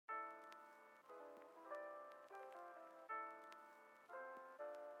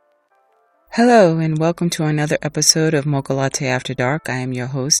Hello and welcome to another episode of Mocha Latte After Dark. I am your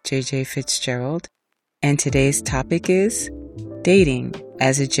host, JJ Fitzgerald, and today's topic is dating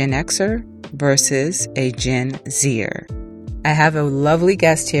as a Gen Xer versus a Gen Zer. I have a lovely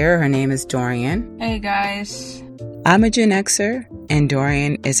guest here. Her name is Dorian. Hey guys. I'm a Gen Xer and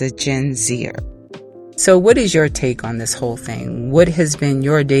Dorian is a Gen Zer. So what is your take on this whole thing? What has been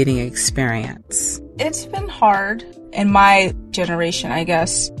your dating experience? It's been hard in my generation, I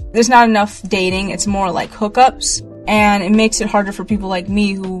guess. There's not enough dating. It's more like hookups. And it makes it harder for people like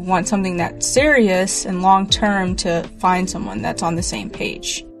me who want something that's serious and long-term to find someone that's on the same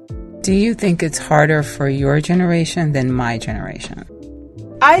page. Do you think it's harder for your generation than my generation?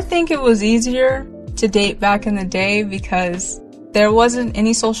 I think it was easier to date back in the day because there wasn't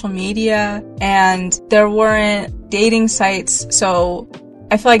any social media and there weren't dating sites. So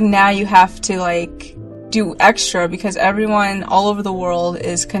I feel like now you have to do extra because everyone all over the world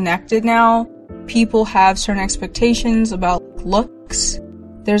is connected now. People have certain expectations about looks.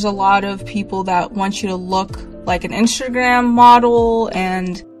 There's a lot of people that want you to look like an Instagram model,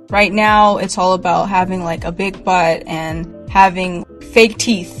 and right now it's all about having like a big butt and having fake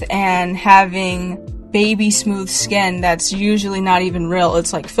teeth and having baby smooth skin that's usually not even real.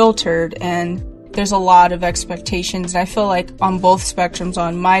 It's like filtered, and there's a lot of expectations. And I feel like on both spectrums,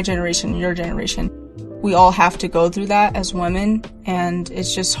 on my generation and your generation, we all have to go through that as women, and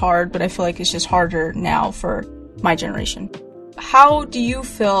it's just hard, but I feel like it's just harder now for my generation. How do you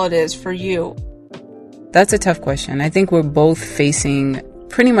feel it is for you? That's a tough question. I think we're both facing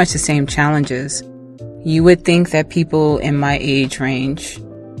pretty much the same challenges. You would think that people in my age range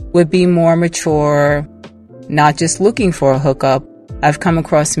would be more mature, not just looking for a hookup. I've come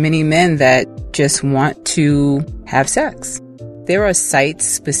across many men that just want to have sex. There are sites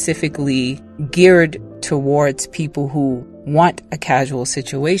specifically geared towards people who want a casual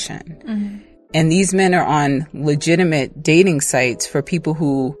situation. Mm-hmm. And these men are on legitimate dating sites for people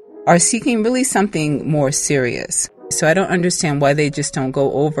who are seeking really something more serious. So I don't understand why they just don't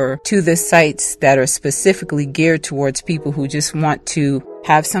go over to the sites that are specifically geared towards people who just want to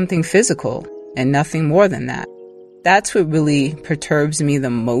have something physical and nothing more than that. That's what really perturbs me the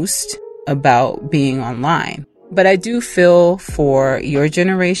most about being online. But I do feel for your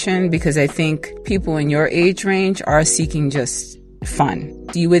generation because I think people in your age range are seeking just fun.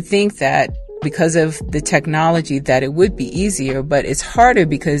 You would think that because of the technology that it would be easier, but it's harder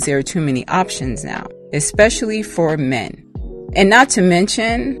because there are too many options now, especially for men. And not to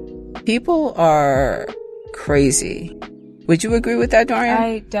mention, people are crazy. Would you agree with that, Dorian?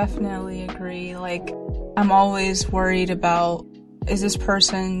 I definitely agree. I'm always worried about, is this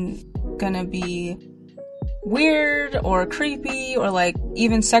person gonna be weird or creepy or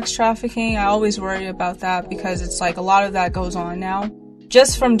even sex trafficking? I always worry about that because it's a lot of that goes on now.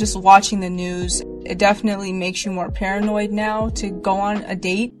 Just from just watching the news, it definitely makes you more paranoid now to go on a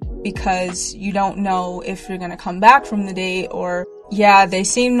date because you don't know if you're going to come back from the date or, yeah, they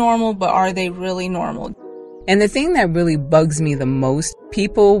seem normal, but are they really normal? And the thing that really bugs me the most,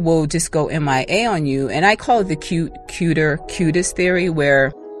 people will just go MIA on you, and I call it the cutest theory,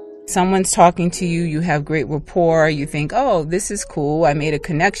 where someone's talking to you, you have great rapport, you think, oh, this is cool, I made a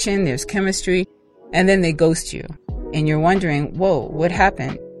connection, there's chemistry, and then they ghost you. And you're wondering, whoa, what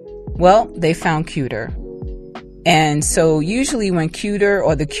happened? Well, they found cuter. And so usually when cuter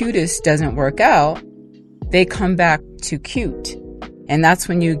or the cutest doesn't work out, they come back to cute. And that's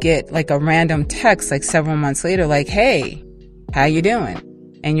when you get a random text several months later, hey, how you doing?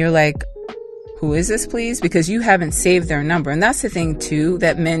 And you're like, who is this, please? Because you haven't saved their number. And that's the thing, too,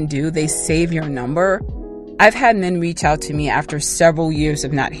 that men do. They save your number. I've had men reach out to me after several years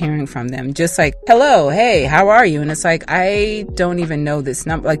of not hearing from them. Just hello, hey, how are you? And it's I don't even know this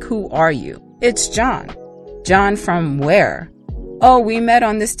number. Who are you? It's John. John from where? Oh, we met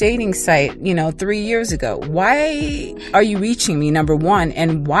on this dating site, 3 years ago. Why are you reaching me, number one?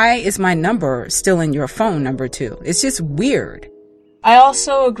 And why is my number still in your phone, number two? It's just weird. I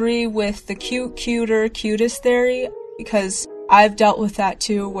also agree with the cutest theory because I've dealt with that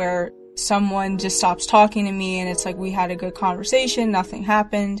too, where someone just stops talking to me and it's we had a good conversation, nothing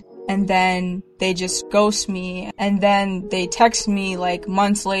happened, and then they just ghost me, and then they text me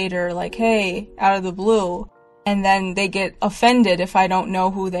months later hey, out of the blue, and then they get offended if I don't know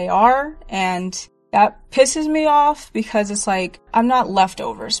who they are, and that pisses me off because it's I'm not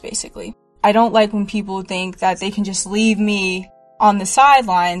leftovers, basically. I don't like when people think that they can just leave me on the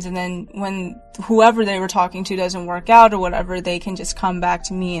sidelines, and then when whoever they were talking to doesn't work out or whatever, they can just come back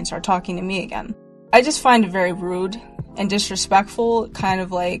to me and start talking to me again. I just find it very rude and disrespectful, kind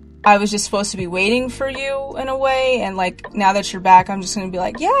of like I was just supposed to be waiting for you in a way, and like now that you're back, I'm just gonna be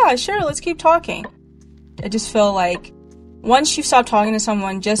like, yeah, sure, let's keep talking. I just feel like once you stop talking to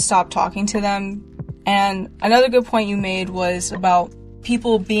someone, just stop talking to them. And another good point you made was about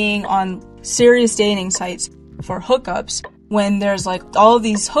people being on serious dating sites for hookups when there's like all of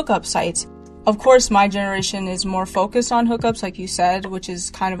these hookup sites. Of course, my generation is more focused on hookups, like you said, which is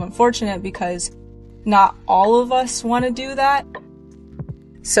kind of unfortunate because not all of us want to do that.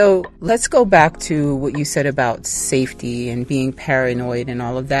 So let's go back to what you said about safety and being paranoid and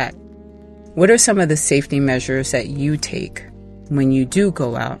all of that. What are some of the safety measures that you take when you do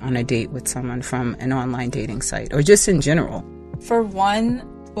go out on a date with someone from an online dating site, or just in general? For one,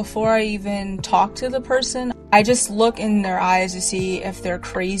 before I even talk to the person, I just look in their eyes to see if they're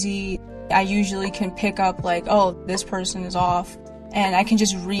crazy. I usually can pick up like, oh, this person is off, and I can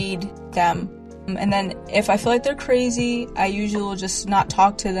just read them. And then if I feel like they're crazy, I usually will just not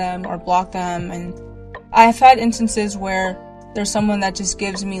talk to them or block them. And I've had instances where there's someone that just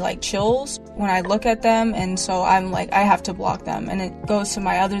gives me like chills when I look at them, and so I'm like, I have to block them. And it goes to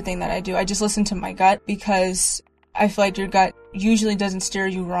my other thing that I do. I just listen to my gut, because I feel like your gut usually doesn't steer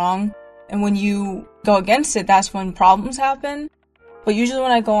you wrong. And when you go against it, that's when problems happen. But usually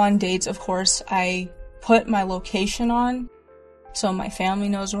when I go on dates, of course, I put my location on, so my family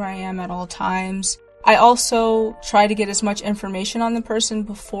knows where I am at all times. I also try to get as much information on the person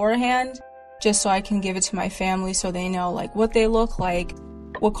beforehand, just so I can give it to my family so they know like what they look like,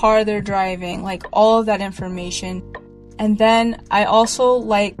 what car they're driving, like all of that information. And then I also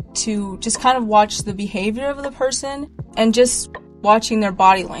like to just kind of watch the behavior of the person and just watching their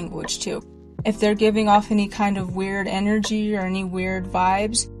body language too. If they're giving off any kind of weird energy or any weird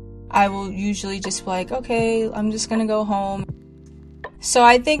vibes, I will usually just be like, okay, I'm just gonna go home. So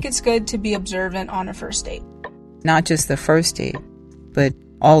I think it's good to be observant on a first date. Not just the first date, but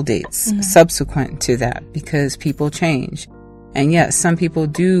all dates subsequent to that, because people change. And yes, some people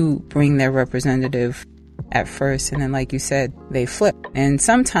do bring their representative at first, and then like you said, they flip. And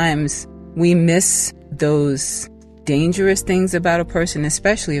sometimes we miss those dangerous things about a person,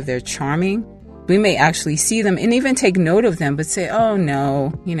 especially if they're charming. We may actually see them and even take note of them, but say, oh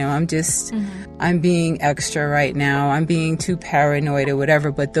no, I'm being extra right now. I'm being too paranoid or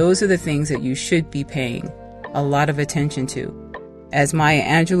whatever. But those are the things that you should be paying a lot of attention to. As Maya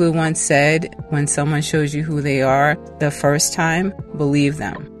Angelou once said, when someone shows you who they are the first time, believe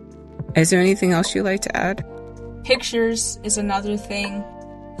them. Is there anything else you'd like to add? Pictures is another thing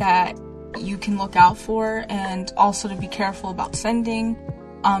that you can look out for, and also to be careful about sending.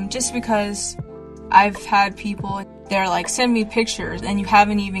 Just because I've had people, they're like, send me pictures, and you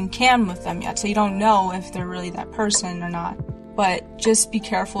haven't even cammed with them yet, so you don't know if they're really that person or not. But just be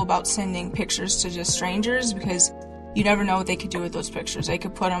careful about sending pictures to just strangers, because you never know what they could do with those pictures. They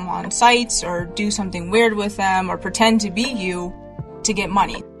could put them on sites or do something weird with them or pretend to be you to get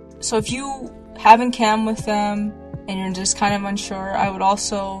money. So if you haven't cammed with them and you're just kind of unsure, I would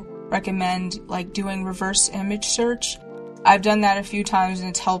also recommend like doing reverse image search. I've done that a few times and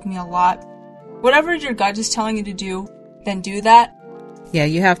it's helped me a lot. Whatever your gut is telling you to do, then do that. Yeah,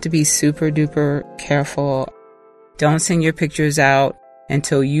 you have to be super duper careful. Don't send your pictures out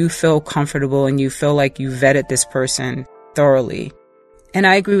until you feel comfortable and you feel like you vetted this person thoroughly. And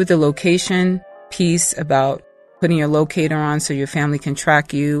I agree with the location piece about putting your locator on so your family can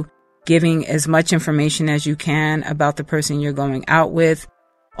track you, giving as much information as you can about the person you're going out with.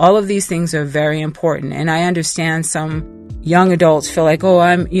 All of these things are very important. And I understand some young adults feel like, oh,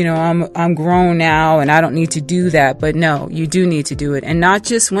 I'm grown now and I don't need to do that. But no, you do need to do it. And not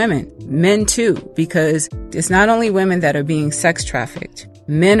just women, men too, because it's not only women that are being sex trafficked.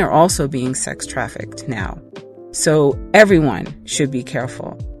 Men are also being sex trafficked now. So everyone should be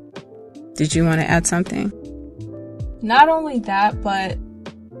careful. Did you want to add something? Not only that, but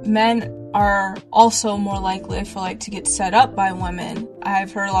men are also more likely, I feel like, to get set up by women.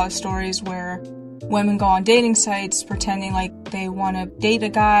 I've heard a lot of stories where women go on dating sites pretending like they want to date a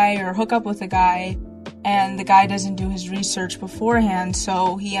guy or hook up with a guy, and the guy doesn't do his research beforehand,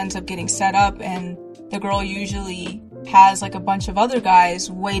 so he ends up getting set up, and the girl usually has like a bunch of other guys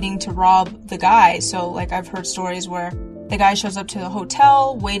waiting to rob the guy. So like I've heard stories where the guy shows up to the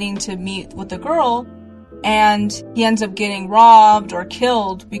hotel waiting to meet with the girl, and he ends up getting robbed or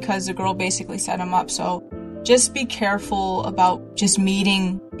killed because the girl basically set him up. So just be careful about just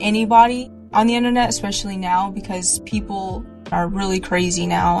meeting anybody on the internet, especially now, because people are really crazy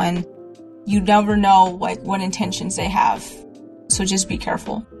now and you never know like what intentions they have. So just be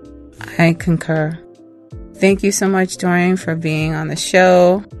careful. I concur. Thank you so much, Dorian, for being on the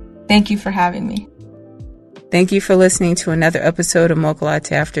show. Thank you for having me. Thank you for listening to another episode of Mocha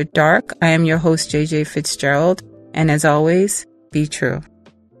Latte After Dark. I am your host, JJ Fitzgerald. And as always, be true.